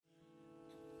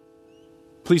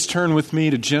Please turn with me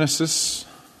to Genesis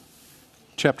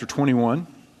chapter 21.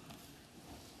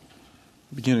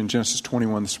 Begin in Genesis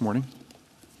 21 this morning.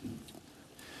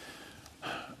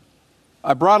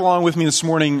 I brought along with me this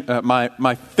morning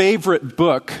my favorite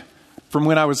book from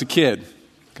when I was a kid.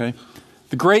 Okay,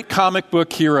 The Great Comic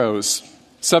Book Heroes.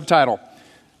 Subtitle: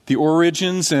 The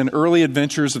Origins and Early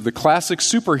Adventures of the Classic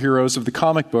Superheroes of the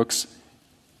Comic Books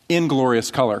in Glorious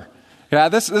Color. Yeah,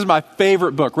 this is my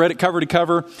favorite book. Read it cover to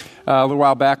cover. A little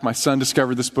while back, my son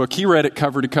discovered this book. He read it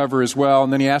cover to cover as well.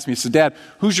 And then he asked me, he said, "Dad,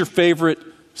 who's your favorite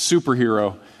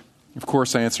superhero?" Of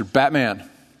course, I answered, Batman.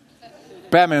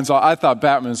 I thought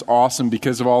Batman was awesome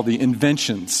because of all the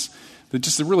inventions.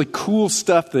 Just the really cool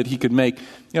stuff that he could make. I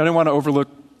didn't want to overlook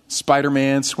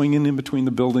Spider-Man swinging in between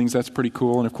the buildings. That's pretty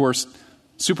cool. And of course,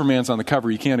 Superman's on the cover.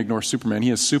 You can't ignore Superman. He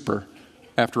is super,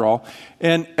 after all.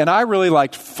 And I really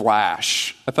liked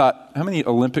Flash. I thought, how many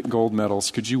Olympic gold medals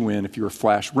could you win if you were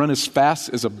Flash? Run as fast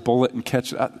as a bullet and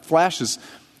catch it. Flash is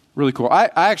really cool. I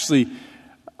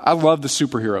love the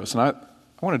superheroes, and I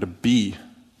wanted to be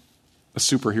a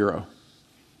superhero. I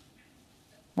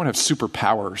want to have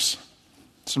superpowers.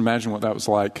 Just imagine what that was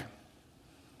like.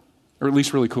 Or at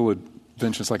least really cool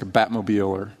inventions like a Batmobile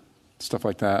or stuff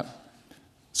like that.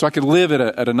 So I could live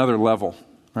at another level,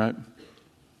 right?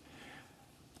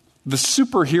 The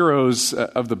superheroes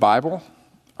of the Bible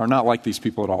are not like these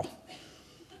people at all.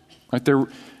 Right? They're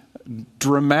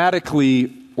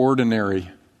dramatically ordinary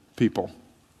people.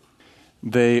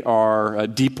 They are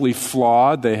deeply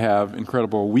flawed. They have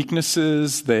incredible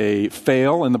weaknesses. They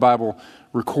fail, and the Bible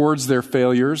records their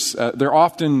failures. They're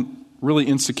often really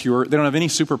insecure. They don't have any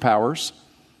superpowers,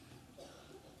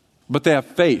 but they have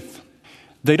faith.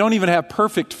 They don't even have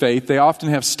perfect faith. They often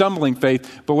have stumbling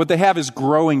faith, but what they have is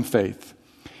growing faith.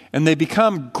 And they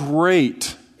become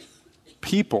great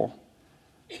people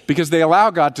because they allow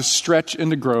God to stretch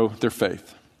and to grow their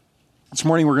faith. This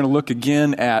morning we're going to look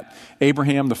again at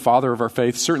Abraham, the father of our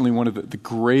faith, certainly one of the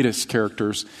greatest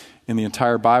characters in the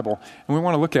entire Bible. And we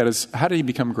want to look at is, how did he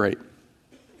become great?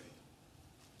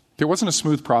 It wasn't a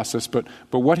smooth process, but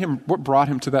what brought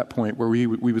him to that point where we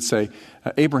would say,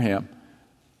 Abraham,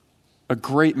 a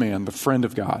great man, the friend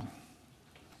of God.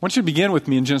 I want you to begin with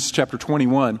me in Genesis chapter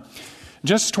 21.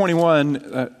 Genesis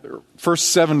 21, first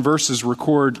 7 verses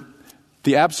record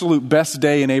the absolute best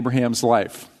day in Abraham's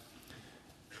life.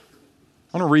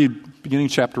 I want to read beginning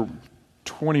chapter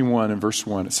 21 and verse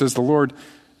 1. It says, "The Lord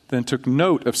then took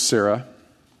note of Sarah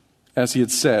as he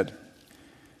had said.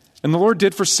 And the Lord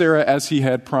did for Sarah as he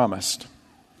had promised.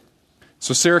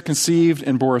 So Sarah conceived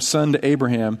and bore a son to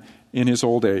Abraham in his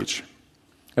old age,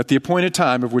 at the appointed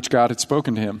time of which God had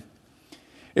spoken to him.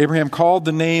 Abraham called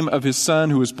the name of his son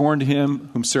who was born to him,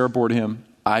 whom Sarah bore to him,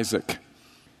 Isaac.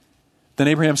 Then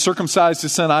Abraham circumcised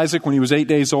his son Isaac when he was 8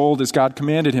 days old, as God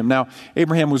commanded him. Now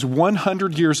Abraham was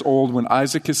 100 years old when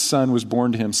Isaac his son was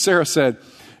born to him. Sarah said,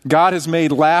 'God has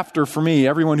made laughter for me.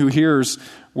 Everyone who hears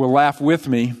will laugh with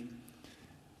me.'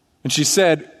 And she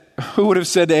said, 'Who would have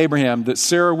said to Abraham that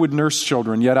Sarah would nurse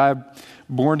children? Yet I have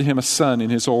born to him a son in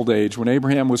his old age, when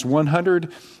Abraham was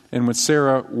 100 and when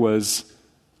Sarah was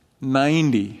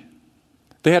 90.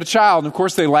 They had a child, and of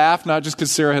course they laughed, not just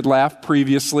because Sarah had laughed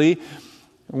previously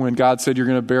when God said you're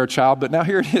going to bear a child, but now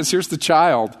here it is. Here's the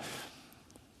child.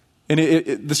 And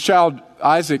this child,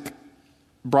 Isaac,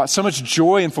 brought so much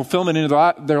joy and fulfillment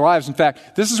into their lives. In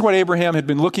fact, this is what Abraham had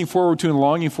been looking forward to and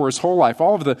longing for his whole life.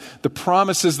 All of the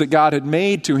promises that God had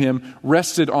made to him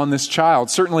rested on this child.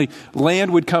 Certainly,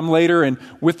 land would come later, and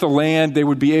with the land, they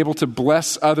would be able to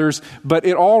bless others. But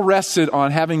it all rested on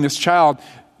having this child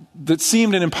that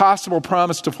seemed an impossible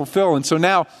promise to fulfill. And so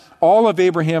now, all of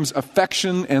Abraham's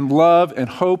affection and love and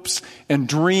hopes and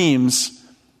dreams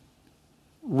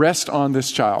rest on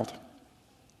this child.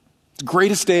 The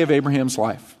greatest day of Abraham's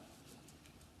life.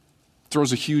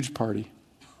 Throws a huge party.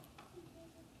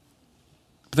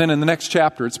 But then in the next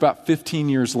chapter, it's about 15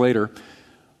 years later,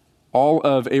 all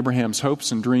of Abraham's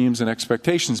hopes and dreams and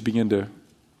expectations begin to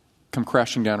come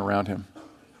crashing down around him.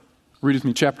 Read with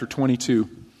me chapter 22,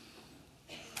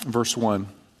 verse 1.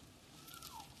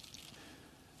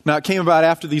 "Now it came about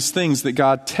after these things that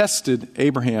God tested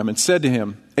Abraham and said to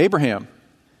him, 'Abraham.'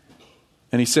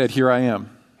 And he said, 'Here I am.'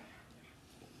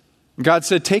 God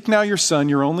said, 'Take now your son,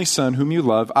 your only son, whom you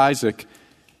love, Isaac,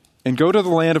 and go to the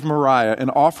land of Moriah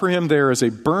and offer him there as a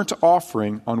burnt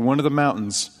offering on one of the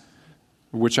mountains,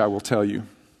 which I will tell you.'"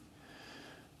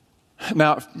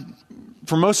 Now,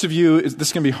 for most of you,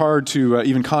 this can be hard to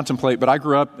even contemplate, but I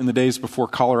grew up in the days before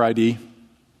caller ID.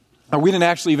 We didn't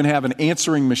actually even have an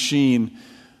answering machine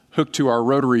hooked to our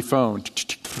rotary phone.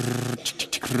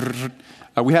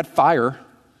 We had fire.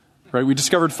 right? We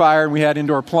discovered fire and we had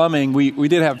indoor plumbing. We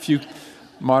did have a few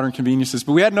modern conveniences,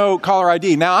 but we had no caller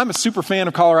ID. Now, I'm a super fan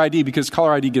of caller ID because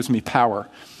caller ID gives me power,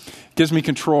 gives me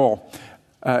control.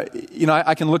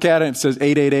 I can look at it and it says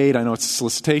 888. I know it's a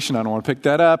solicitation. I don't want to pick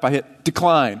that up. I hit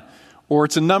decline. Or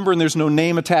it's a number and there's no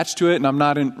name attached to it and I'm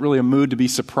not in really a mood to be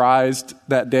surprised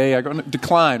that day. I go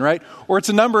decline, right? Or it's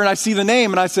a number and I see the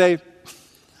name and I say,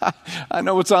 I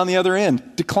know what's on the other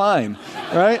end. Decline,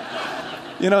 right?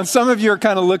 And some of you are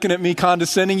kind of looking at me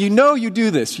condescending. You know you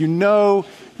do this. You know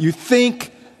you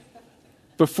think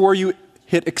before you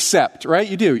hit accept, right?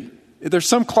 You do. There's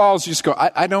some calls you just go,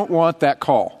 I don't want that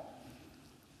call.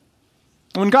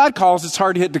 When God calls, it's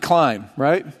hard to hit decline,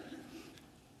 right?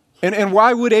 And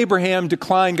why would Abraham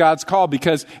decline God's call?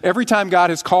 Because every time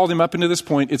God has called him up into this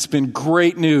point, it's been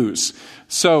great news.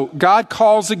 So God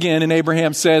calls again, and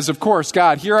Abraham says, of course,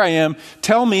 God, here I am.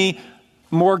 Tell me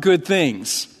more good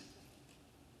things.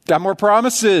 Got more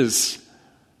promises.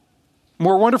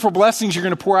 More wonderful blessings you're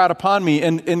going to pour out upon me.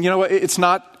 And you know what? It's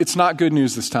not good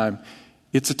news this time.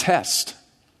 It's a test.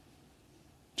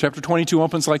 Chapter 22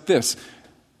 opens like this.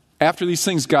 After these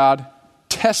things, God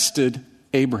tested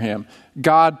Abraham.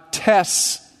 God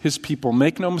tests his people.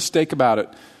 Make no mistake about it,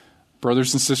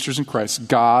 brothers and sisters in Christ.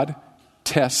 God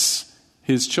tests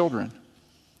his children.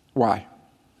 Why?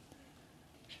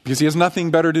 Because he has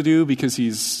nothing better to do, because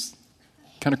he's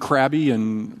kind of crabby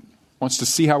and wants to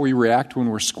see how we react when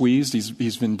we're squeezed.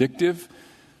 He's vindictive,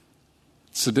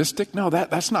 sadistic. No,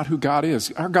 that's not who God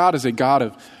is. Our God is a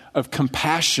God of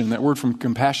compassion. That word from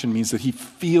compassion means that he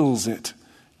feels it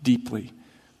deeply.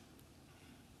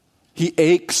 He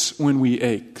aches when we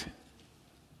ache.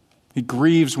 He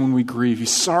grieves when we grieve. He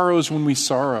sorrows when we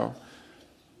sorrow.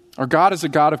 Our God is a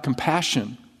God of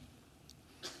compassion.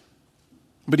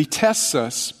 But he tests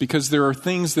us because there are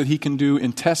things that he can do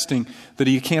in testing that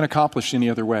he can't accomplish any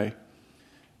other way.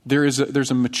 There's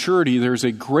a maturity, there's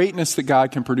a greatness that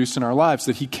God can produce in our lives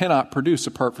that he cannot produce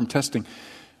apart from testing.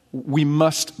 We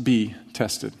must be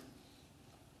tested.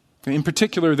 In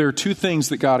particular, there are two things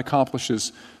that God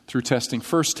accomplishes through testing.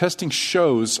 First, testing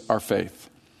shows our faith.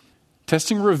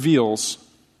 Testing reveals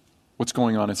what's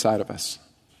going on inside of us.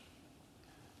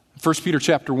 1 Peter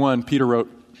chapter 1, Peter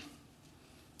wrote,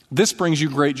 "This brings you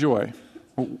great joy."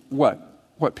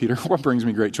 What, Peter? What brings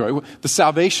me great joy? The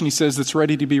salvation, he says, that's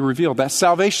ready to be revealed. That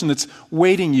salvation that's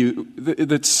waiting you,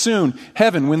 that's soon,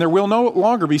 heaven, when there will no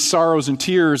longer be sorrows and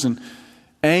tears and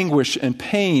anguish and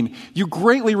pain. You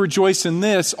greatly rejoice in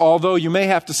this, although you may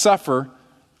have to suffer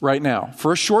right now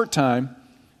for a short time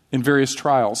in various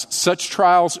trials. Such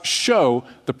trials show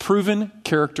the proven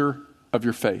character of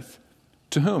your faith.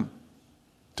 To whom?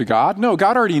 To God? No,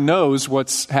 God already knows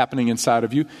what's happening inside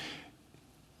of you.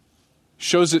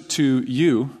 Shows it to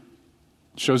you,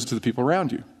 shows it to the people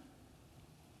around you.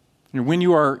 When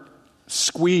you are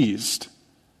squeezed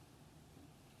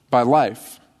by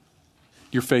life,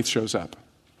 your faith shows up.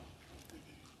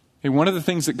 And one of the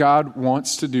things that God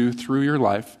wants to do through your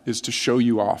life is to show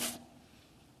you off.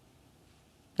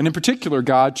 And in particular,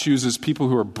 God chooses people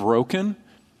who are broken,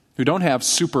 who don't have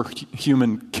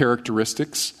superhuman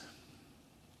characteristics,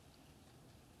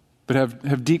 but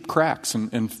have deep cracks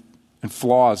and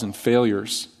flaws and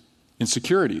failures,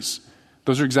 insecurities.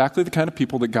 Those are exactly the kind of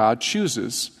people that God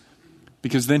chooses,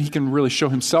 because then he can really show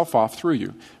himself off through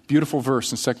you. Beautiful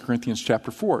verse in 2 Corinthians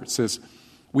chapter 4. It says,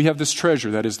 "We have this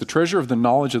treasure, that is the treasure of the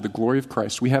knowledge of the glory of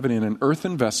Christ. We have it in an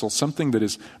earthen vessel, something that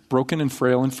is broken and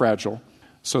frail and fragile,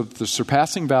 so that the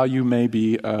surpassing value may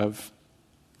be of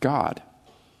God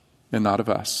and not of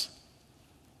us.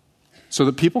 So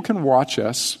that people can watch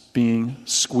us being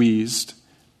squeezed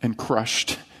and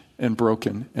crushed and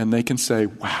broken, and they can say,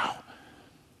 wow,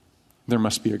 there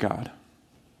must be a God."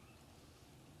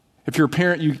 If you're a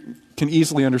parent, you can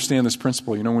easily understand this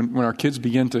principle. When our kids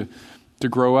begin to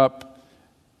grow up,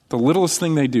 the littlest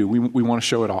thing they do, we want to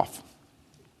show it off.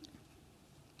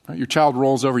 Right? Your child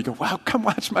rolls over, you go, wow, come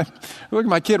look at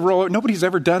my kid roll over. Nobody's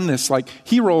ever done this. Like,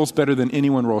 he rolls better than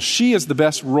anyone rolls. She is the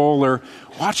best roller.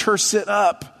 Watch her sit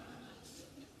up.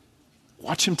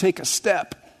 Watch him take a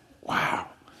step. Wow.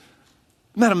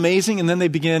 Isn't that amazing? And then they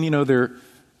begin, their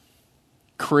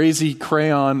crazy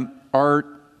crayon art.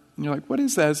 And you're like, what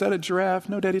is that? Is that a giraffe?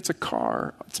 No, Daddy, it's a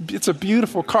car. It's a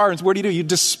beautiful car. And what do? You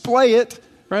display it,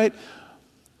 right?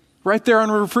 Right there on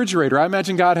a refrigerator. I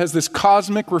imagine God has this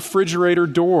cosmic refrigerator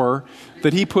door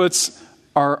that he puts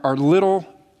our little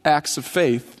acts of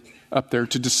faith up there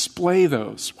to display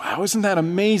those. Wow, isn't that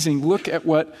amazing? Look at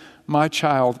what my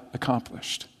child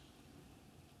accomplished.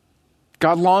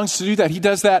 God longs to do that. He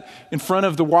does that in front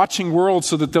of the watching world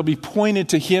so that they'll be pointed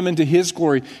to him and to his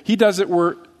glory. He does it,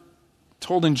 we're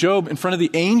told in Job, in front of the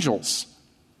angels.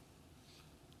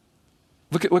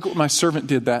 Look at what my servant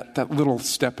did, that little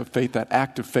step of faith, that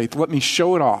act of faith. Let me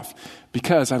show it off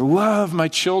because I love my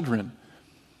children.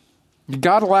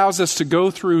 God allows us to go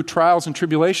through trials and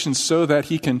tribulations so that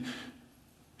he can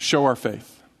show our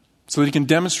faith, so that he can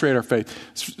demonstrate our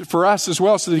faith. For us as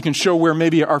well, so that he can show where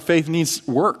maybe our faith needs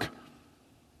work.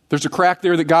 There's a crack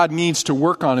there that God needs to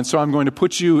work on, and so I'm going to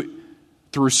put you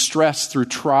through stress, through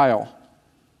trial,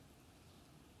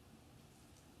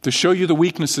 to show you the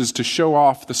weaknesses, to show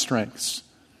off the strengths.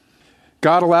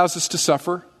 God allows us to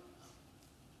suffer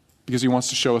because he wants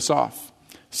to show us off.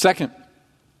 Second,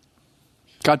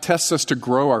 God tests us to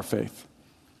grow our faith.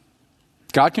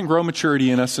 God can grow maturity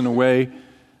in us in a way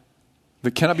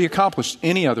that cannot be accomplished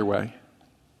any other way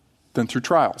than through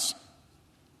trials.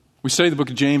 We studied the book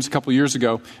of James a couple years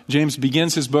ago. James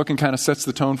begins his book and kind of sets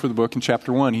the tone for the book in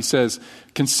chapter 1. He says,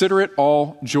 "Consider it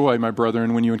all joy, my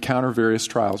brethren, when you encounter various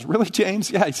trials." Really,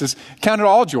 James? Yeah, he says, count it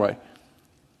all joy.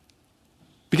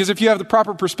 Because if you have the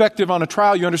proper perspective on a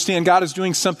trial, you understand God is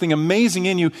doing something amazing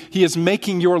in you. He is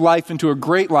making your life into a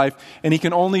great life, and he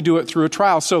can only do it through a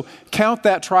trial. So count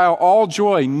that trial all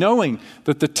joy, knowing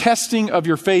that the testing of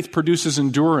your faith produces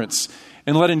endurance.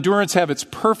 And let endurance have its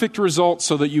perfect result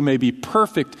so that you may be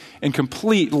perfect and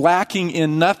complete, lacking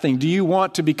in nothing. Do you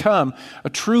want to become a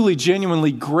truly,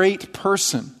 genuinely great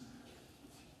person?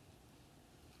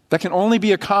 That can only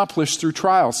be accomplished through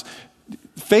trials.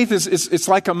 Faith it's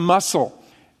like a muscle.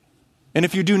 And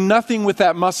if you do nothing with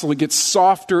that muscle, it gets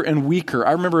softer and weaker.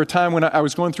 I remember a time when I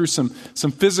was going through some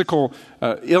physical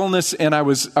illness, and I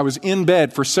was in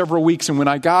bed for several weeks. And when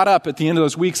I got up at the end of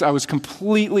those weeks, I was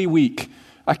completely weak.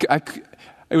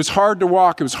 It was hard to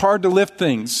walk. It was hard to lift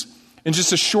things. In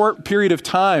just a short period of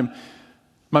time,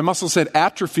 my muscles had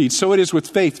atrophied. So it is with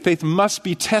faith. Faith must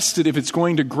be tested if it's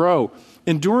going to grow.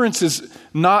 Endurance is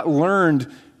not learned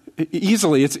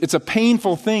easily. It's a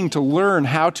painful thing to learn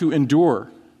how to endure.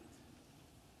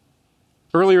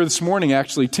 Earlier this morning,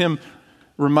 actually, Tim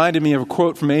reminded me of a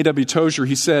quote from A.W. Tozer.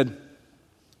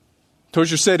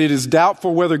 Tozer said, "It is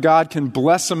doubtful whether God can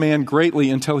bless a man greatly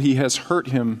until he has hurt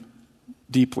him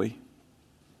deeply."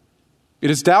 It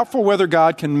is doubtful whether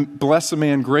God can bless a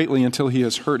man greatly until he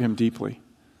has hurt him deeply.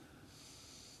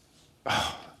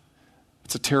 Oh,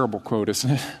 it's a terrible quote, isn't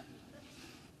it?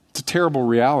 It's a terrible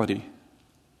reality.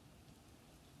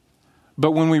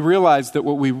 But when we realize that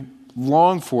what we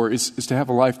long for is to have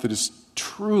a life that is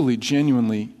truly,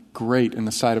 genuinely great in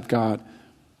the sight of God,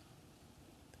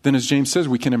 then as James says,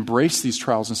 we can embrace these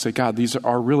trials and say, God, these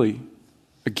are really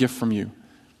a gift from you.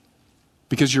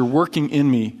 Because you're working in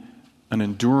me an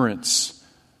endurance,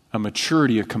 a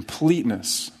maturity, a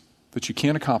completeness that you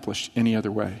can't accomplish any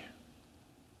other way.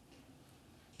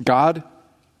 God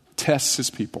tests his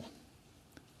people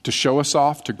to show us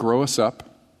off, to grow us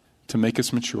up, to make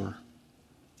us mature.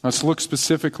 Let's look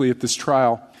specifically at this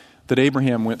trial that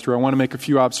Abraham went through. I want to make a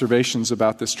few observations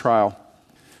about this trial.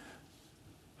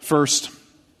 First,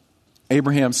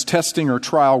 Abraham's testing or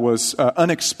trial was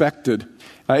unexpected.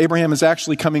 Abraham is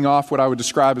actually coming off what I would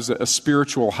describe as a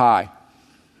spiritual high.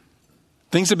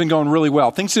 Things have been going really well.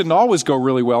 Things didn't always go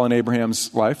really well in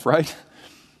Abraham's life, right?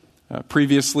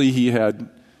 Previously, he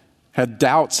had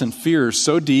doubts and fears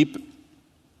so deep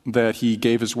that he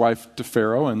gave his wife to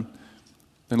Pharaoh, and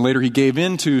then later he gave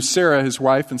in to Sarah, his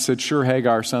wife, and said, sure,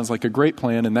 Hagar sounds like a great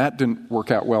plan, and that didn't work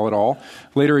out well at all.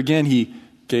 Later again, he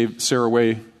gave Sarah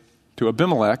away to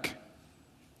Abimelech,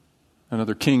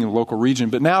 another king in the local region.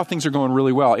 But now things are going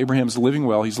really well. Abraham's living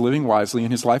well, he's living wisely,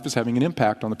 and his life is having an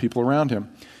impact on the people around him.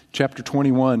 Chapter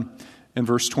 21 and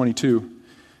verse 22.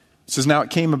 It says, now it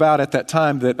came about at that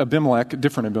time that Abimelech, a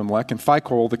different Abimelech, and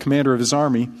Phicol, the commander of his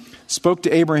army, spoke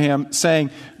to Abraham, saying,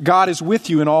 God is with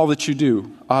you in all that you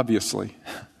do, obviously.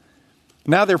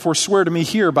 Now therefore swear to me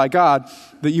here by God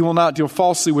that you will not deal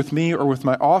falsely with me or with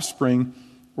my offspring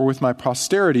or with my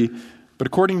posterity, but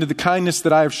according to the kindness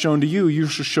that I have shown to you, you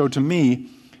shall show to me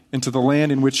and to the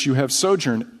land in which you have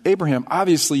sojourned. Abraham,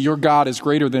 obviously your God is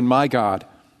greater than my God.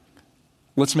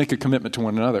 Let's make a commitment to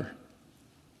one another.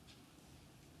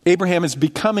 Abraham is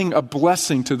becoming a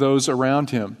blessing to those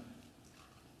around him.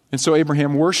 And so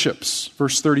Abraham worships.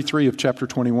 Verse 33 of chapter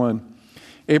 21.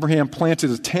 Abraham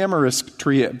planted a tamarisk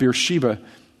tree at Beersheba,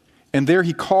 and there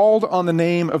he called on the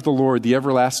name of the Lord, the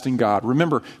everlasting God.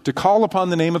 Remember, to call upon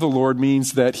the name of the Lord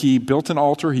means that he built an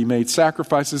altar, he made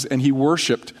sacrifices, and he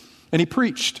worshiped, and he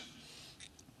preached.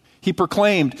 He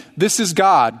proclaimed, this is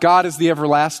God. God is the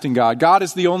everlasting God. God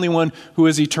is the only one who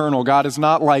is eternal. God is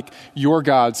not like your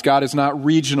gods. God is not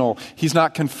regional. He's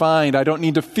not confined. I don't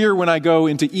need to fear when I go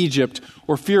into Egypt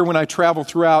or fear when I travel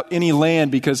throughout any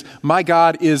land because my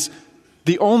God is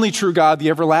the only true God, the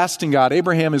everlasting God.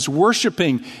 Abraham is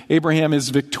worshiping. Abraham is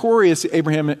victorious.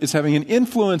 Abraham is having an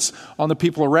influence on the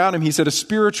people around him. He's at a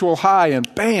spiritual high,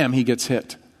 and bam, he gets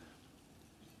hit.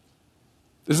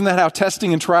 Isn't that how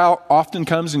testing and trial often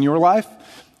comes in your life?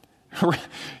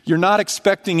 You're not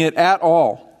expecting it at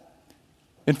all.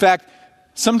 In fact,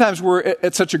 sometimes we're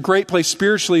at such a great place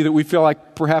spiritually that we feel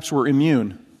like perhaps we're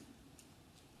immune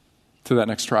to that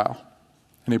next trial.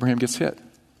 And Abraham gets hit.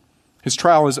 His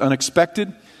trial is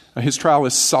unexpected. His trial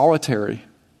is solitary.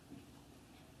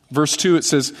 Verse 2, it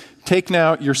says, "Take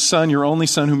now your son, your only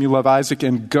son whom you love, Isaac,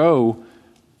 and go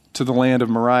to the land of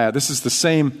Moriah." This is the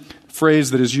same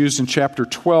phrase that is used in chapter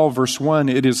 12, verse 1.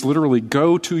 It is literally,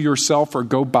 go to yourself or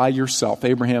go by yourself.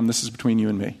 Abraham, this is between you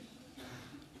and me.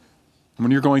 And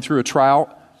when you're going through a trial,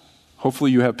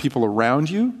 hopefully you have people around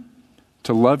you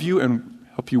to love you and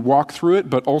help you walk through it,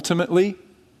 but ultimately,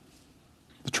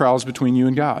 the trial is between you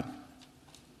and God.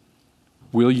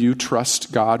 Will you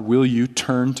trust God? Will you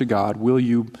turn to God? Will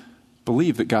you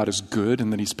believe that God is good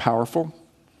and that He's powerful?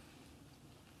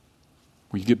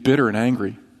 Will you get bitter and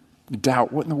angry? You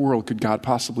doubt, what in the world could God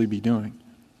possibly be doing?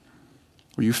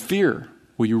 Will you fear?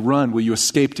 Will you run? Will you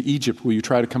escape to Egypt? Will you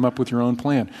try to come up with your own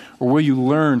plan? Or will you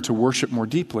learn to worship more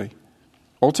deeply?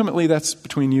 Ultimately, that's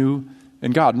between you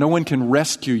and God. No one can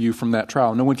rescue you from that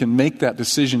trial. No one can make that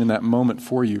decision in that moment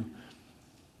for you.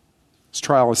 This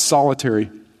trial is solitary.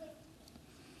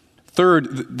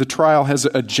 Third, the trial has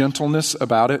a gentleness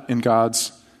about it in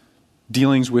God's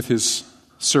dealings with His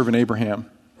servant Abraham.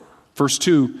 Verse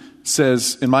 2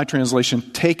 says, in my translation,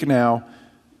 "Take now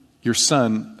your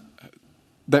son."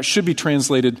 That should be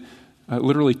translated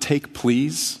literally, "take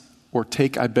please," or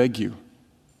 "take I beg you."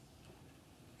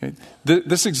 Okay?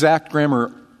 This exact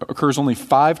grammar occurs only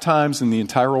 5 times in the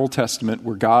entire Old Testament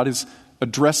where God is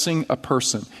addressing a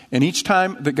person. And each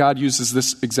time that God uses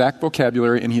this exact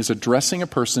vocabulary and He is addressing a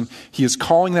person, He is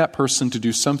calling that person to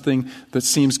do something that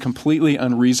seems completely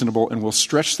unreasonable and will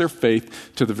stretch their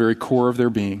faith to the very core of their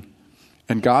being.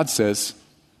 And God says,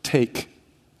 "Take,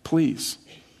 please."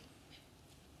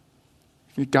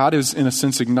 God is, in a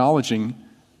sense, acknowledging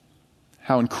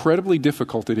how incredibly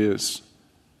difficult it is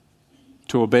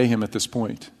to obey Him at this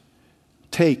point.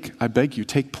 Take, I beg you,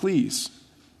 take, please,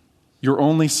 your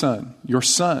only son, your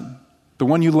son, the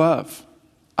one you love,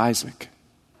 Isaac,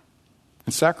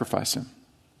 and sacrifice him.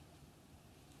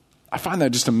 I find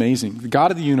that just amazing. The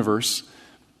God of the universe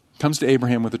comes to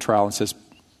Abraham with a trial and says,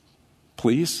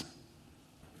 "Please?"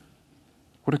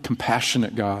 What a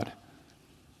compassionate God.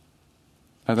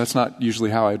 Now, that's not usually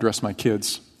how I address my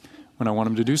kids when I want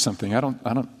them to do something. I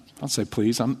don't say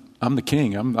please. I'm the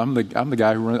king. I'm the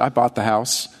guy who I bought the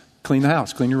house. Clean the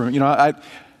house. Clean your room.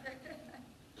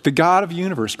 The God of the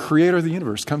universe, creator of the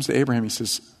universe, comes to Abraham. He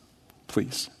says,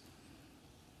 "Please,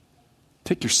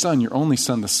 take your son, your only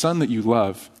son, the son that you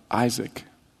love, Isaac,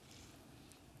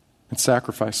 and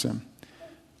sacrifice him."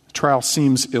 The trial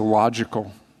seems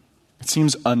illogical. It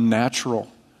seems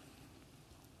unnatural.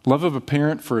 Love of a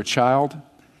parent for a child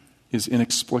is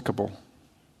inexplicable.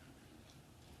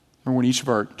 Remember when each of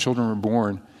our children were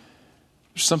born,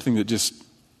 there's something that just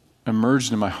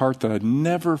emerged in my heart that I'd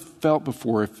never felt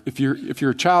before. If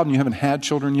you're a child and you haven't had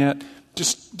children yet,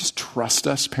 just trust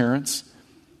us, parents.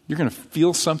 You're going to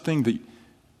feel something that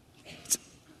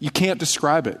you can't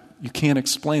describe it. You can't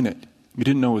explain it. You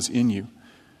didn't know it was in you.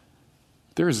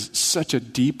 There is such a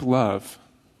deep love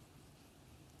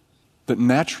that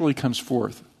naturally comes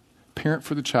forth, parent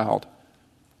for the child.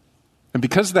 And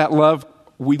because of that love,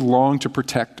 we long to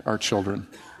protect our children.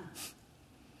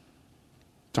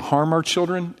 To harm our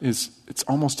children it's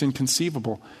almost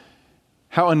inconceivable.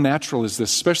 How unnatural is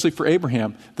this? Especially for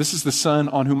Abraham. This is the son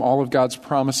on whom all of God's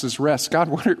promises rest. God,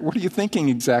 what are you thinking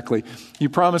exactly? You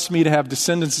promised me to have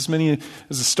descendants as many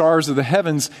as the stars of the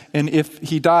heavens, and if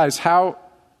he dies, how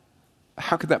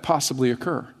could that possibly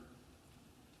occur?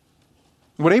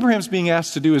 What Abraham's being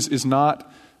asked to do is not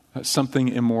something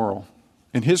immoral.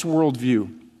 In his worldview,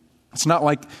 it's not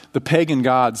like the pagan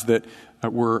gods that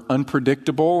were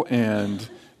unpredictable and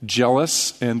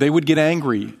jealous, and they would get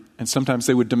angry, and sometimes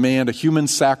they would demand a human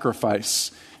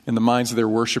sacrifice in the minds of their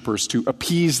worshipers to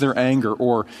appease their anger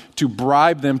or to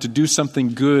bribe them to do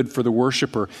something good for the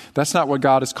worshiper. That's not what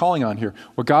God is calling on here.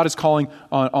 What God is calling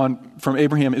on from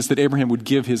Abraham is that Abraham would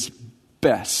give his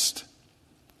best,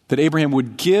 that Abraham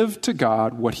would give to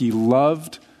God what he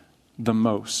loved the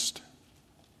most,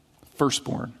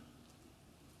 firstborn.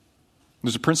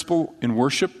 There's a principle in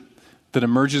worship that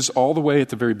emerges all the way at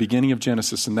the very beginning of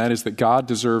Genesis, and that is that God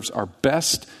deserves our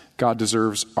best, God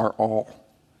deserves our all.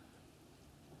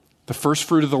 The first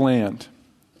fruit of the land,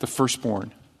 the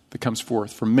firstborn that comes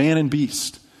forth from man and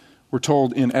beast. We're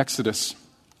told in Exodus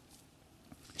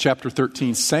chapter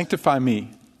 13, sanctify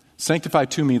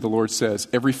to me, the Lord says,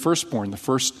 every firstborn, the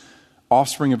first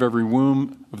offspring of every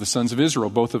womb of the sons of Israel,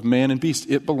 both of man and beast,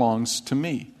 it belongs to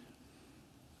me.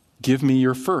 Give me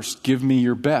your first, give me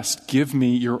your best, give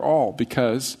me your all,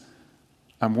 because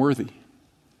I'm worthy.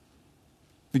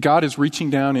 God is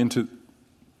reaching down into the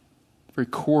very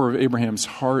core of Abraham's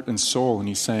heart and soul, and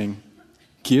he's saying,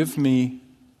 give me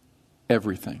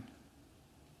everything.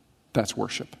 That's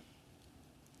worship.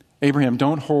 Abraham,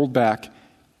 don't hold back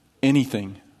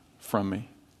anything from me.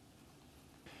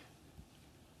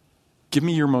 Give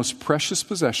me your most precious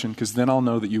possession, because then I'll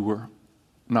know that you were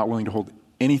not willing to hold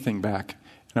anything back.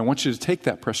 And I want you to take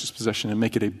that precious possession and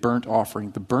make it a burnt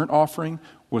offering. The burnt offering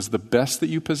was the best that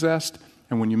you possessed,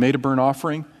 and when you made a burnt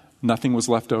offering, nothing was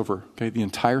left over. Okay? The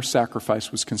entire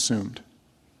sacrifice was consumed.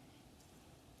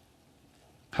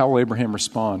 How will Abraham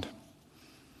respond?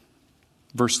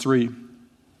 Verse 3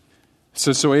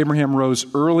 says, so Abraham rose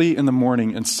early in the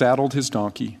morning and saddled his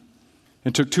donkey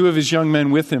and took 2 of his young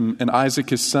men with him and Isaac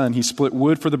his son. He split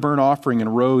wood for the burnt offering and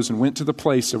arose and went to the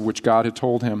place of which God had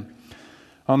told him.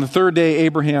 On the 3rd day,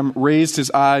 Abraham raised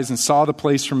his eyes and saw the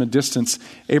place from a distance.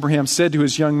 Abraham said to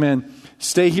his young men,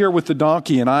 stay here with the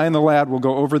donkey, and I and the lad will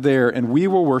go over there, and we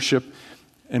will worship,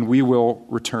 and we will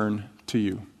return to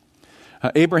you.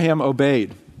 Abraham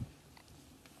obeyed.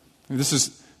 This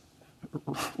is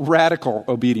radical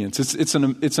obedience.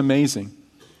 It's amazing.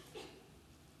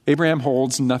 Abraham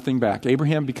holds nothing back.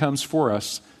 Abraham becomes for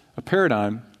us a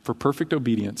paradigm for perfect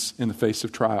obedience in the face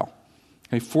of trial.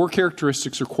 Okay, 4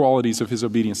 characteristics or qualities of his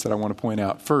obedience that I want to point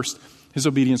out. First, his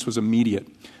obedience was immediate.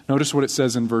 Notice what it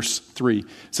says in verse 3. It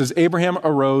says, Abraham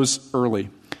arose early.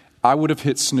 I would have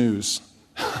hit snooze.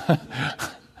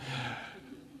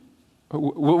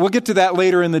 We'll get to that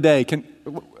later in the day.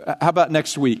 How about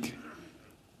next week?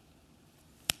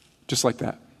 Just like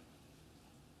that.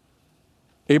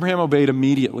 Abraham obeyed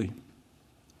immediately.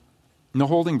 No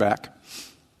holding back.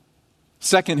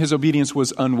 Second, his obedience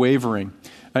was unwavering.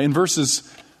 In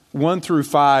verses 1 through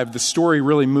 5, the story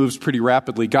really moves pretty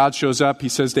rapidly. God shows up. He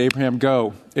says to Abraham,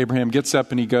 go. Abraham gets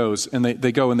up and he goes. And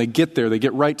they go and they get there. They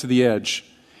get right to the edge.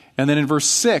 And then in verse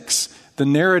 6, the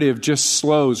narrative just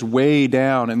slows way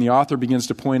down, and the author begins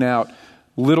to point out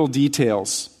little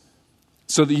details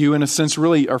so that you, in a sense,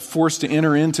 really are forced to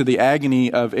enter into the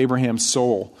agony of Abraham's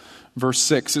soul. Verse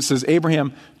 6, it says,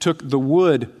 Abraham took the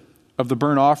wood of the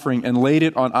burnt offering and laid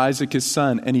it on Isaac his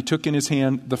son, and he took in his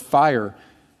hand the fire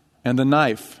and the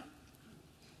knife.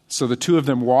 So the 2 of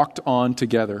them walked on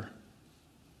together.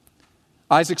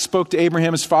 Isaac spoke to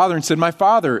Abraham his father and said, my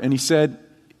father. And he said,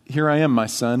 here I am, my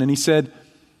son. And he said,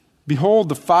 behold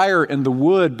the fire and the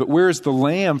wood, but where is the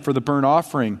lamb for the burnt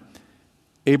offering?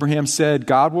 Abraham said,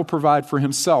 God will provide for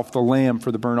himself the lamb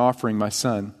for the burnt offering, my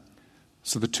son.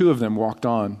 So the 2 of them walked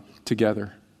on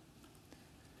together.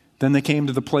 Then they came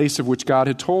to the place of which God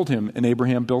had told him, and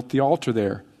Abraham built the altar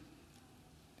there.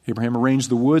 Abraham arranged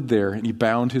the wood there, and he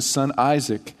bound his son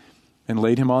Isaac and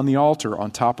laid him on the altar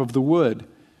on top of the wood.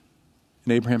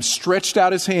 And Abraham stretched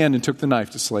out his hand and took the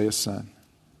knife to slay his son.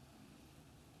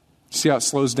 See how it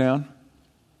slows down?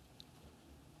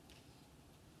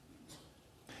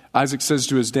 Isaac says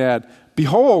to his dad,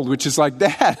 behold, which is like,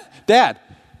 Dad.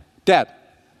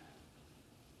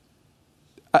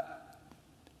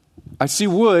 I see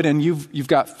wood and you've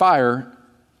got fire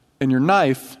and your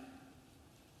knife.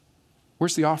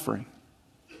 Where's the offering?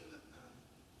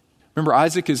 Remember,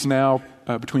 Isaac is now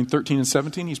between 13 and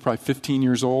 17. He's probably 15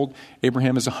 years old.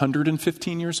 Abraham is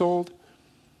 115 years old.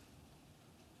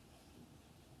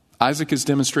 Isaac is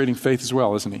demonstrating faith as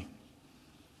well, isn't he?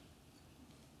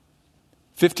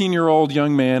 15-year-old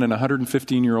young man and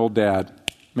 115-year-old dad.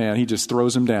 Man, he just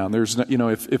throws him down. There's,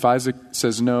 if Isaac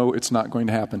says no, it's not going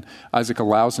to happen. Isaac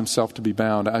allows himself to be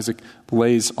bound. Isaac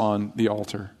lays on the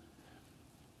altar.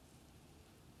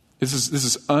 This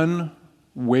is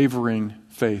unwavering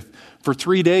faith. For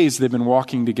 3 days, they've been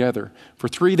walking together. For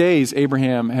 3 days,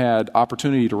 Abraham had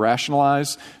opportunity to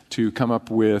rationalize, to come up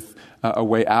with a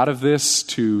way out of this,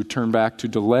 to turn back, to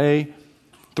delay.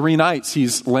 3 nights,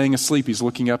 he's laying asleep. He's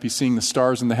looking up. He's seeing the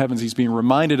stars in the heavens. He's being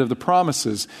reminded of the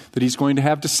promises that he's going to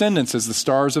have descendants as the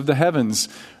stars of the heavens.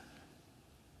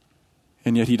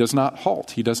 And yet he does not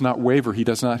halt. He does not waver. He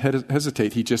does not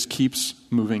hesitate. He just keeps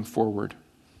moving forward.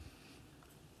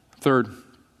 Third,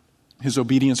 his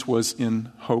obedience was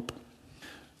in hope.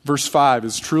 Verse 5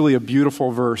 is truly a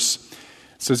beautiful verse.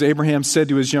 It says, Abraham said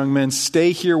to his young men,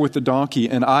 stay here with the donkey,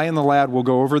 and I and the lad will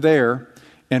go over there,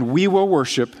 and we will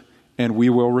worship, and we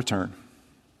will return.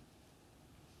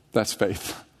 That's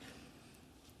faith.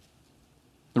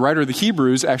 The writer of the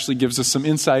Hebrews actually gives us some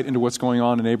insight into what's going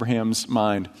on in Abraham's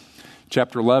mind.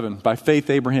 Chapter 11, by faith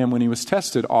Abraham, when he was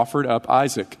tested, offered up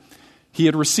Isaac. He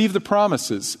had received the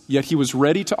promises, yet he was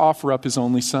ready to offer up his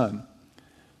only son.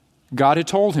 God had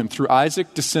told him, through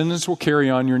Isaac, descendants will carry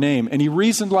on your name. And he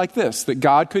reasoned like this, that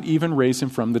God could even raise him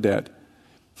from the dead.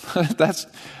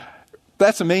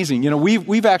 That's amazing. You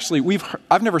know,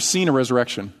 I've never seen a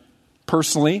resurrection.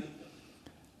 Personally,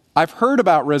 I've heard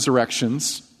about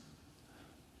resurrections.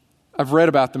 I've read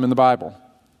about them in the Bible.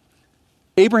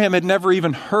 Abraham had never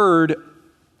even heard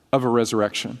of a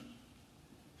resurrection.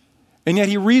 And yet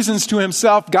he reasons to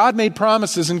himself, God made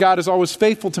promises and God is always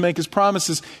faithful to make his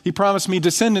promises. He promised me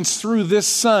descendants through this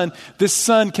son. This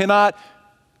son cannot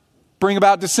bring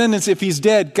about descendants if he's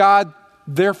dead. God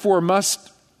therefore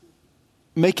must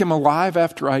make him alive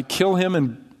after I kill him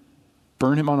and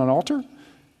burn him on an altar?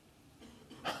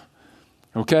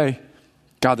 Okay,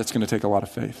 God, that's going to take a lot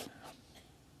of faith.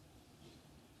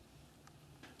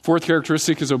 Fourth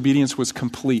characteristic, his obedience was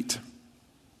complete.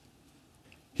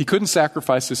 He couldn't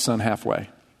sacrifice his son halfway.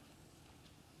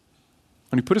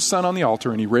 When he put his son on the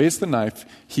altar and he raised the knife,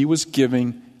 he was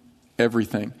giving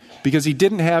everything. Because he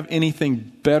didn't have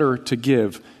anything better to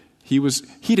give. He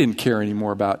didn't care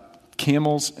anymore about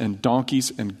camels and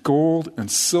donkeys and gold and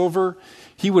silver.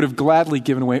 He would have gladly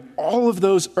given away all of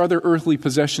those other earthly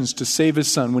possessions to save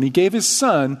his son. When he gave his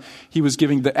son, he was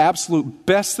giving the absolute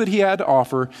best that he had to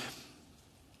offer.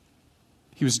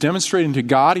 He was demonstrating to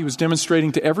God, he was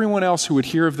demonstrating to everyone else who would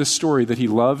hear of this story that he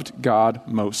loved God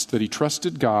most, that he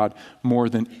trusted God more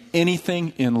than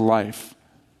anything in life.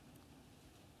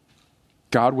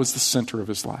 God was the center of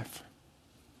his life.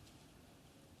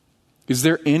 Is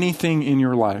there anything in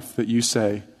your life that you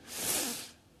say,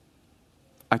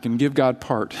 I can give God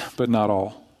part, but not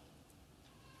all?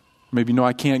 Maybe, no,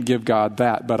 I can't give God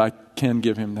that, but I can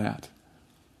give him that.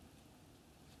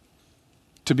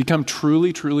 To become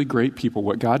truly, truly great people,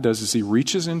 what God does is he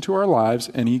reaches into our lives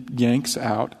and he yanks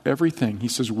out everything. He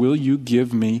says, will you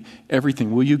give me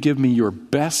everything? Will you give me your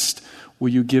best? Will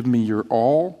you give me your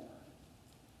all?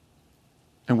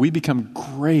 And we become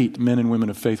great men and women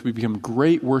of faith. We become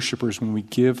great worshipers when we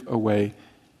give away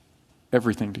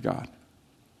everything to God.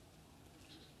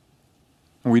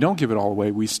 When we don't give it all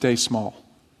away, we stay small.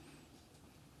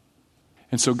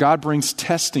 And so God brings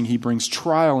testing, he brings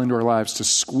trial into our lives to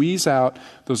squeeze out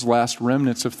those last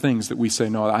remnants of things that we say,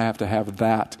 no, I have to have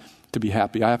that to be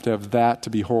happy. I have to have that to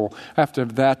be whole. I have to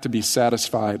have that to be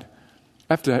satisfied.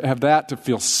 I have to have that to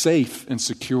feel safe and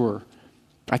secure.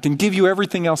 I can give you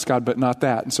everything else, God, but not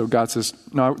that. And so God says,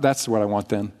 no, that's what I want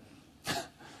then.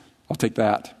 I'll take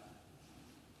that.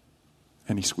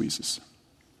 And he squeezes.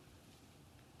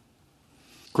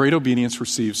 Great obedience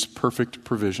receives perfect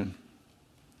provision.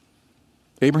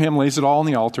 Abraham lays it all on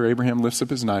the altar. Abraham lifts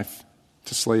up his knife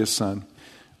to slay his son.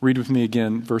 Read with me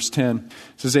again, verse 10.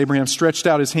 It says, Abraham stretched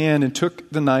out his hand and took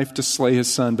the knife to slay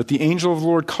his son. But the angel of the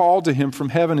Lord called to him from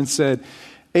heaven and said,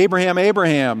 Abraham,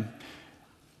 Abraham.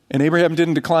 And Abraham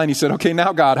didn't decline. He said, okay,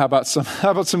 now God, how about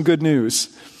some good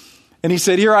news? And he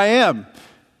said, here I am.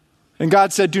 And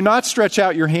God said, do not stretch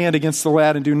out your hand against the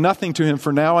lad and do nothing to him,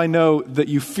 for now I know that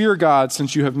you fear God,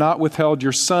 since you have not withheld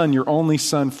your son, your only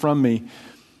son, from me.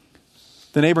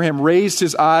 Then Abraham raised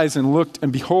his eyes and looked,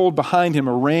 and behold, behind him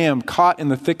a ram caught in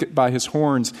the thicket by his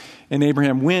horns. And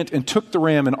Abraham went and took the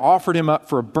ram and offered him up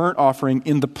for a burnt offering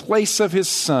in the place of his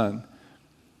son,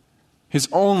 his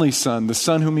only son, the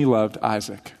son whom he loved,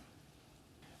 Isaac.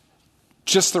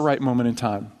 Just the right moment in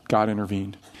time, God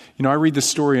intervened. You know, I read this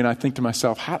story and I think to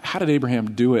myself, how did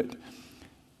Abraham do it?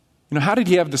 You know, how did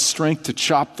he have the strength to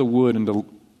chop the wood and to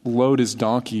load his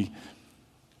donkey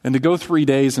and to go 3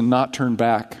 days and not turn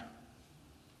back?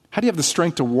 How do you have the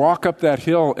strength to walk up that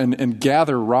hill and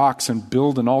gather rocks and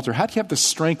build an altar? How do you have the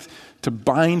strength to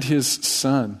bind his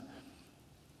son?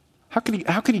 How could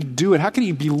he do it? How could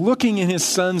he be looking in his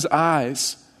son's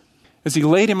eyes as he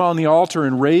laid him on the altar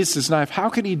and raised his knife? How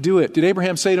could he do it? Did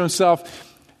Abraham say to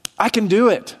himself, I can do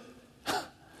it.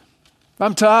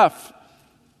 I'm tough.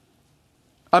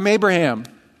 I'm Abraham.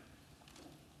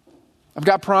 I've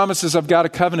got promises. I've got a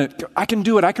covenant. I can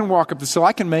do it. I can walk up this hill.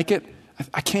 I can make it.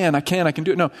 I can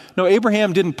do it. No,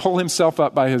 Abraham didn't pull himself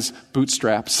up by his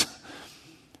bootstraps.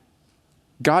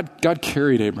 God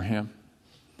carried Abraham.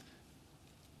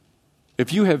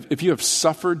 If you have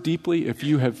suffered deeply, if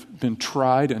you have been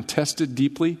tried and tested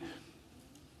deeply,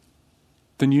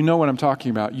 then you know what I'm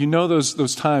talking about. You know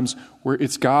those times where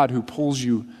it's God who pulls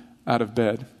you out of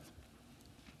bed.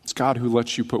 It's God who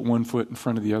lets you put one foot in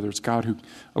front of the other. It's God who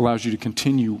allows you to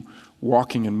continue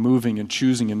walking and moving and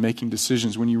choosing and making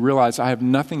decisions, when you realize I have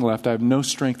nothing left, I have no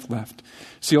strength left.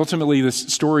 See, ultimately, this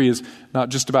story is not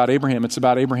just about Abraham, it's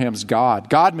about Abraham's God.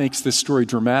 God makes this story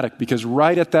dramatic because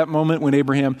right at that moment when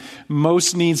Abraham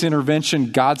most needs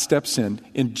intervention, God steps in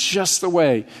just the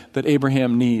way that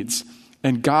Abraham needs.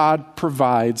 And God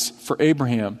provides for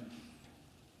Abraham.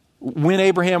 When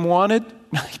Abraham wanted,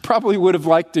 he probably would have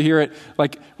liked to hear it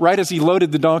like right as he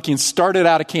loaded the donkey and started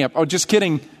out of camp. Oh, just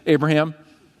kidding, Abraham.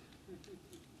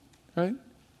 Right?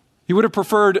 He would have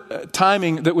preferred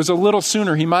timing that was a little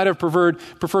sooner. He might have preferred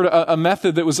a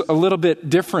method that was a little bit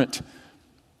different.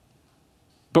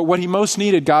 But what he most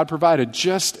needed, God provided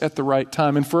just at the right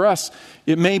time. And for us,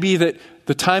 it may be that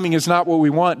the timing is not what we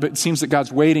want, but it seems that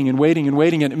God's waiting and waiting and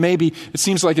waiting. And it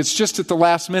seems like it's just at the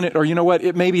last minute. Or you know what?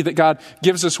 It may be that God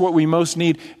gives us what we most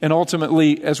need. And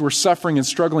ultimately, as we're suffering and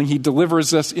struggling, he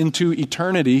delivers us into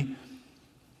eternity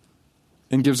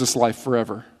and gives us life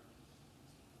forever.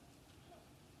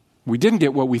 We didn't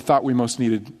get what we thought we most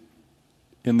needed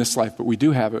in this life, but we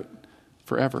do have it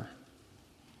forever.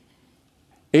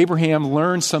 Abraham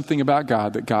learned something about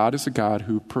God, that God is a God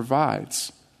who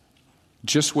provides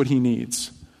just what he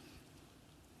needs.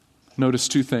 Notice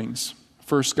two things.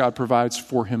 First, God provides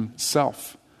for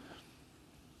himself.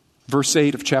 Verse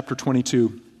 8 of chapter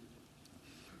 22.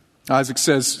 Isaac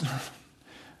says,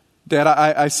 Dad,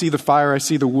 I see the fire, I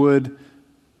see the wood,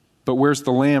 but where's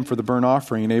the lamb for the burnt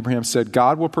offering? And Abraham said,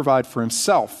 God will provide for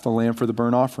himself the lamb for the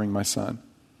burnt offering, my son.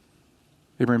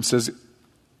 Abraham says,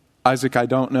 Isaac, I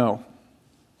don't know.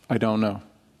 I don't know.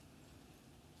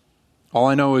 All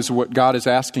I know is what God is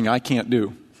asking, I can't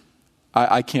do.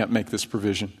 I can't make this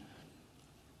provision.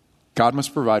 God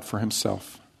must provide for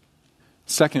himself.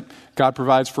 Second, God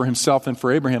provides for himself and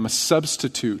for Abraham a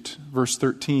substitute. Verse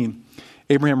 13,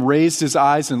 Abraham raised his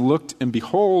eyes and looked, and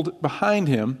behold, behind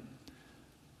him,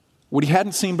 what he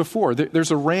hadn't seen before.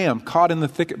 There's a ram caught in the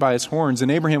thicket by his horns,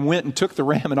 and Abraham went and took the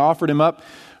ram and offered him up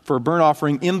for a burnt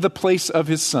offering in the place of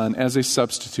his son as a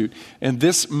substitute. And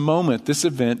this moment, this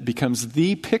event, becomes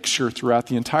the picture throughout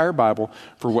the entire Bible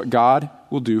for what God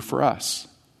will do for us.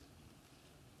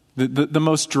 The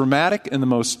most dramatic and the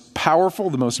most powerful,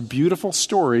 the most beautiful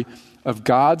story of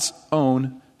God's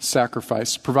own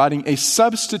sacrifice, providing a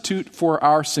substitute for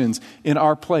our sins in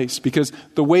our place, because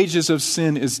the wages of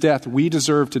sin is death. We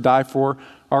deserve to die for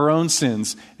our own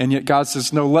sins, and yet God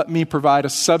says, no, let me provide a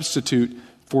substitute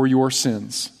for your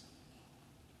sins.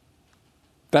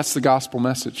 That's the gospel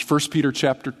message. 1 Peter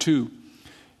chapter 2.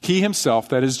 He himself,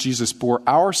 that is Jesus, bore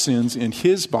our sins in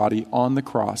his body on the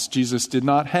cross. Jesus did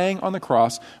not hang on the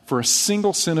cross for a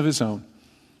single sin of his own.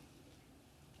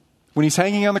 When he's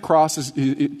hanging on the cross, is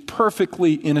a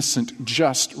perfectly innocent,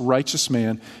 just, righteous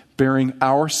man bearing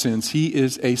our sins. He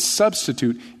is a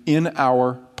substitute in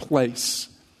our place.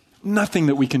 Nothing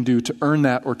that we can do to earn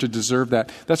that or to deserve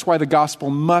that. That's why the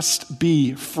gospel must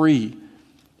be free.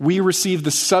 We receive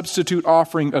the substitute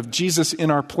offering of Jesus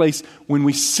in our place when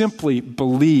we simply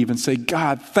believe and say,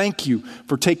 God, thank you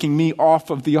for taking me off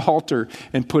of the altar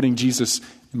and putting Jesus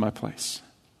in my place.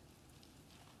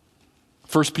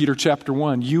 1 Peter chapter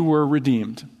 1, you were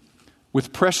redeemed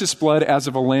with precious blood as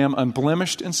of a lamb,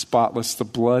 unblemished and spotless, the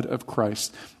blood of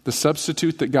Christ. The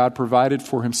substitute that God provided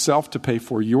for himself to pay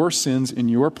for your sins in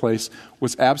your place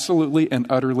was absolutely and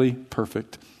utterly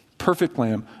perfect. Perfect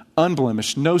lamb,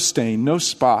 unblemished, no stain, no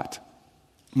spot,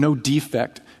 no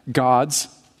defect. God's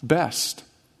best.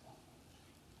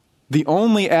 The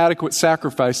only adequate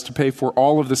sacrifice to pay for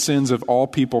all of the sins of all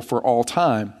people for all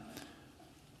time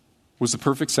was the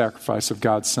perfect sacrifice of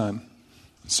God's Son.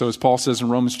 So as Paul says in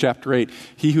Romans chapter 8,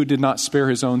 he who did not spare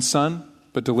his own son,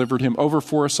 but delivered him over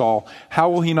for us all, how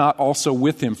will he not also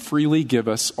with him freely give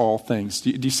us all things? Do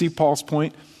you see Paul's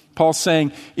point? Paul's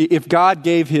saying, if God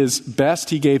gave his best,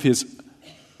 he gave his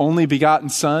only begotten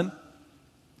son,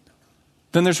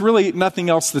 then there's really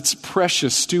nothing else that's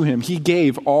precious to him. He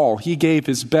gave all. He gave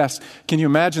his best. Can you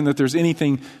imagine that there's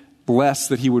anything less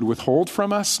that he would withhold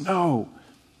from us? No.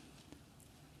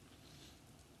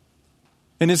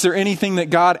 And is there anything that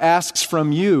God asks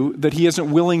from you that he isn't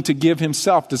willing to give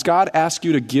himself? Does God ask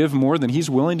you to give more than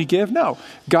he's willing to give? No.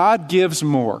 God gives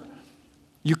more.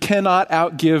 You cannot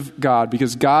outgive God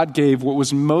because God gave what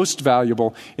was most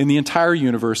valuable in the entire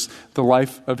universe, the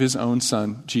life of his own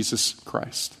son, Jesus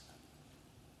Christ.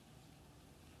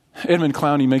 Edmund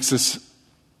Clowney makes this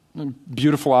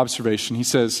beautiful observation. He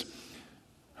says,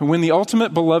 when the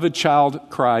ultimate beloved child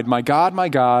cried, my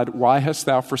God, why hast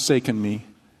thou forsaken me?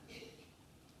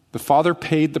 The Father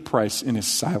paid the price in his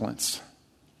silence.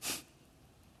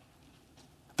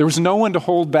 There was no one to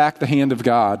hold back the hand of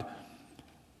God.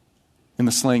 in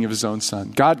the slaying of his own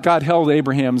son. God held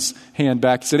Abraham's hand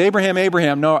back. He said, Abraham,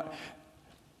 Abraham, no,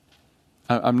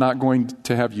 I'm not going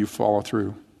to have you follow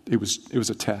through. It was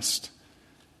a test.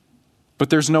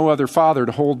 But there's no other father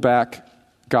to hold back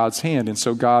God's hand. And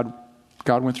so God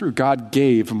went through. God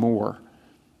gave more.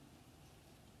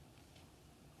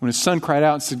 When his son cried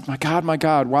out and said, my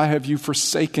God, why have you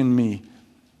forsaken me?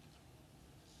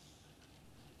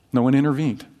 No one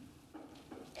intervened.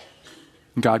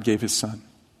 And God gave his son.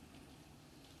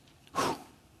 Whew.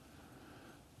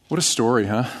 What a story,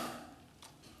 huh?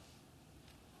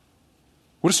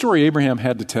 What a story Abraham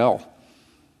had to tell.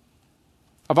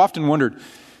 I've often wondered,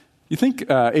 you think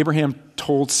Abraham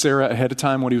told Sarah ahead of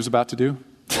time what he was about to do?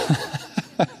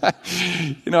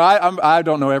 I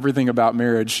don't know everything about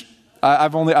marriage.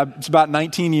 It's about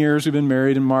 19 years we've been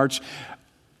married in March.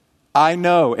 I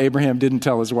know Abraham didn't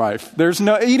tell his wife. There's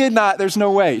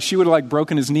no way. She would have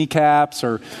broken his kneecaps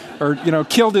or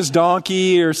killed his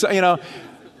donkey or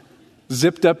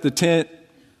zipped up the tent.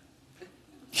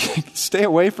 Stay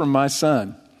away from my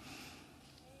son.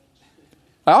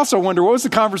 I also wonder, what was the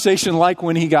conversation like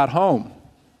when he got home?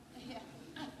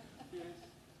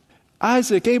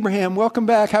 Isaac, Abraham, welcome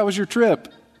back. How was your trip?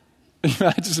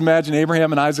 I just imagine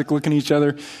Abraham and Isaac looking at each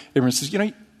other. Abraham says, you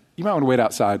might want to wait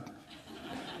outside.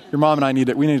 Your mom and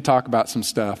I we need to talk about some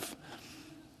stuff.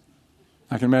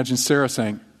 I can imagine Sarah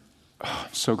saying, oh,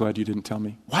 I'm so glad you didn't tell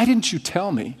me. Why didn't you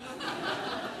tell me?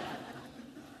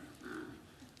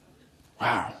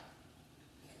 Wow.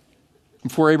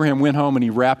 Before Abraham went home and he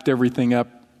wrapped everything up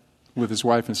with his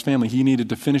wife and his family, he needed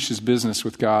to finish his business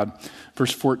with God.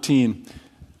 Verse 14,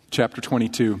 chapter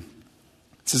 22.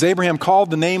 It says, Abraham called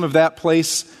the name of that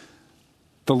place,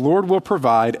 the Lord will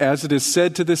provide, as it is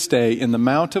said to this day, in the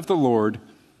mount of the Lord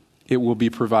it will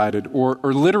be provided. Or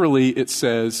literally it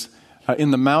says, in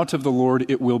the mount of the Lord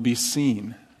it will be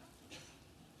seen.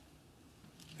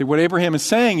 What Abraham is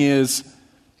saying is,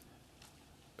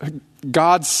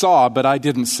 God saw, but I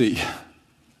didn't see.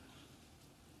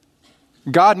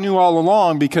 God knew all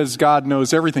along because God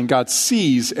knows everything. God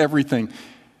sees everything.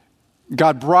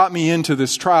 God brought me into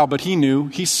this trial, but he knew,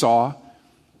 he saw.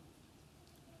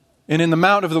 And in the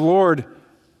mount of the Lord,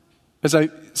 as I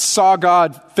saw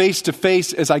God face to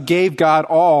face, as I gave God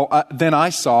all, then I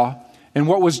saw. And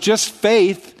what was just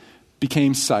faith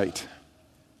became sight.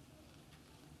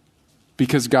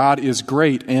 Because God is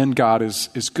great and God is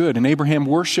good. And Abraham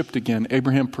worshiped again.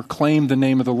 Abraham proclaimed the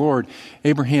name of the Lord.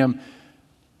 Abraham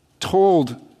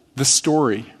told the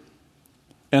story.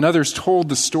 And others told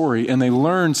the story, and they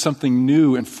learned something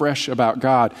new and fresh about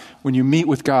God. When you meet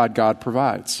with God, God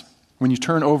provides. When you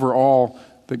turn over all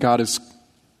that God is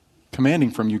commanding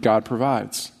from you, God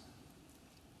provides.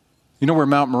 You know where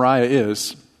Mount Moriah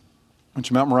is?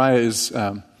 Mount Moriah is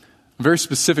a very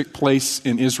specific place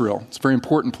in Israel. It's a very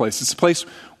important place. It's a place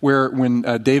where when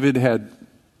David had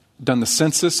done the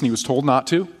census and he was told not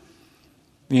to,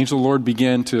 the angel of the Lord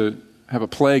began to have a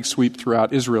plague sweep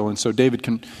throughout Israel. And so David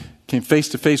came face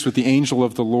to face with the angel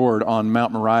of the Lord on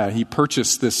Mount Moriah. He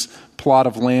purchased this plot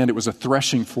of land. It was a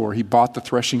threshing floor. He bought the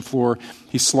threshing floor.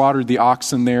 He slaughtered the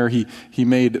oxen there. He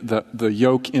made the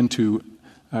yoke into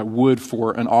wood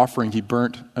for an offering. He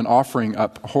burnt an offering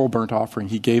up, a whole burnt offering.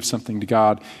 He gave something to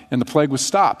God, and the plague was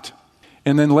stopped.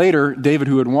 And then later, David,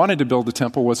 who had wanted to build the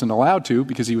temple, wasn't allowed to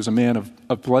because he was a man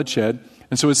of bloodshed.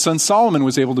 And so his son Solomon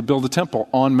was able to build a temple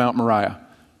on Mount Moriah.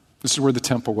 This is where the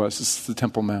temple was. This is the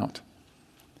Temple Mount.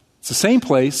 It's the same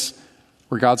place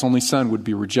where God's only son would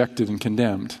be rejected and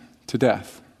condemned to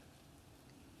death.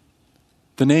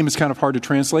 The name is kind of hard to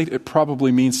translate. It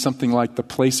probably means something like the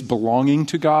place belonging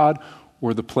to God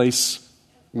or the place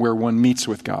where one meets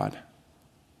with God.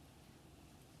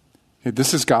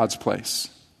 This is God's place.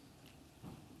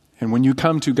 And when you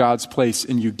come to God's place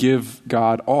and you give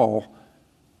God all,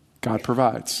 God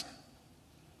provides.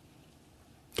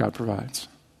 God provides.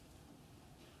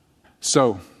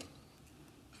 So,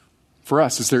 for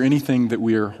us, is there anything that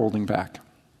we are holding back?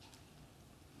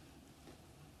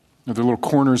 Are there little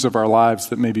corners of our lives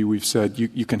that maybe we've said,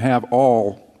 you can have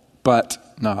all,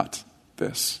 but not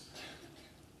this?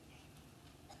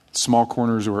 Small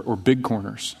corners or big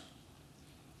corners.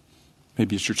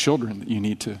 Maybe it's your children that you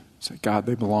need to say, God,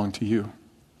 they belong to you.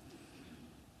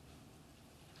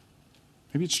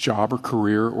 Maybe it's job or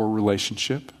career or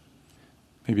relationship.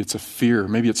 Maybe it's a fear.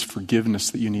 Maybe it's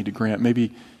forgiveness that you need to grant.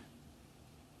 Maybe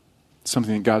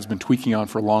something that God's been tweaking on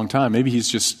for a long time. Maybe he's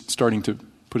just starting to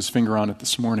put his finger on it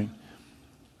this morning.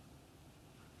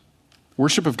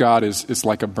 Worship of God is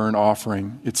like a burnt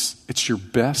offering. It's your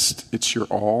best. It's your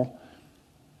all.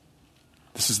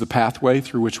 This is the pathway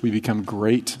through which we become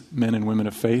great men and women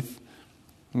of faith.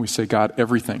 And we say, God,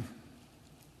 everything.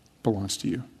 belongs to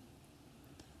you.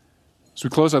 As we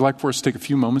close, I'd like for us to take a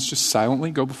few moments, just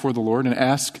silently go before the Lord and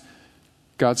ask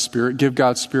God's Spirit, give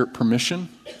God's Spirit permission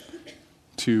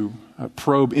to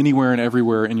probe anywhere and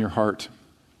everywhere in your heart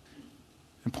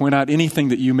and point out anything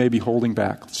that you may be holding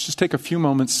back. Let's just take a few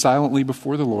moments silently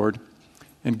before the Lord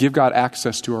and give God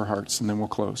access to our hearts, and then we'll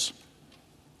close.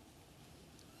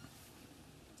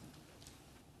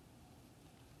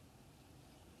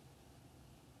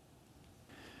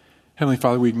 Heavenly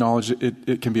Father, we acknowledge that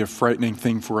it can be a frightening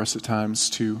thing for us at times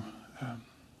to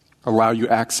allow you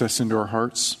access into our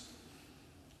hearts,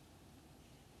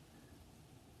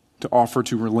 to offer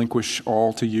to relinquish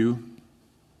all to you.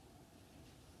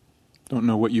 Don't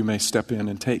know what you may step in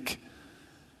and take.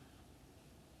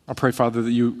 I pray, Father,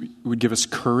 that you would give us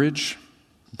courage,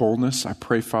 boldness. I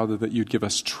pray, Father, that you'd give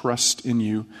us trust in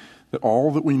you, that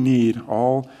all that we need,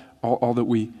 all that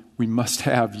we must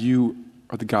have, you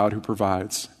are the God who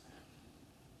provides.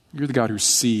 You're the God who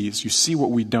sees. You see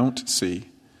what we don't see.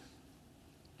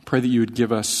 Pray that you would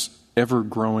give us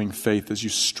ever-growing faith as you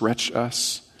stretch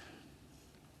us.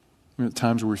 At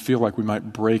times where we feel like we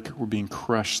might break, we're being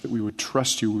crushed, that we would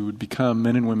trust you, we would become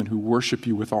men and women who worship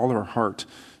you with all our heart,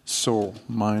 soul,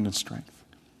 mind, and strength.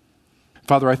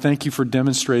 Father, I thank you for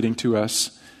demonstrating to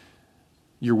us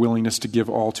your willingness to give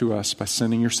all to us by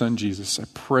sending your Son, Jesus. I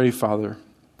pray, Father,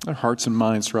 our hearts and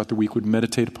minds throughout the week would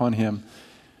meditate upon him.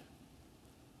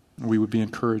 We would be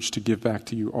encouraged to give back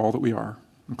to you all that we are.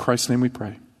 In Christ's name we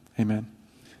pray. Amen.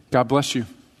 God bless you.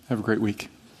 Have a great week.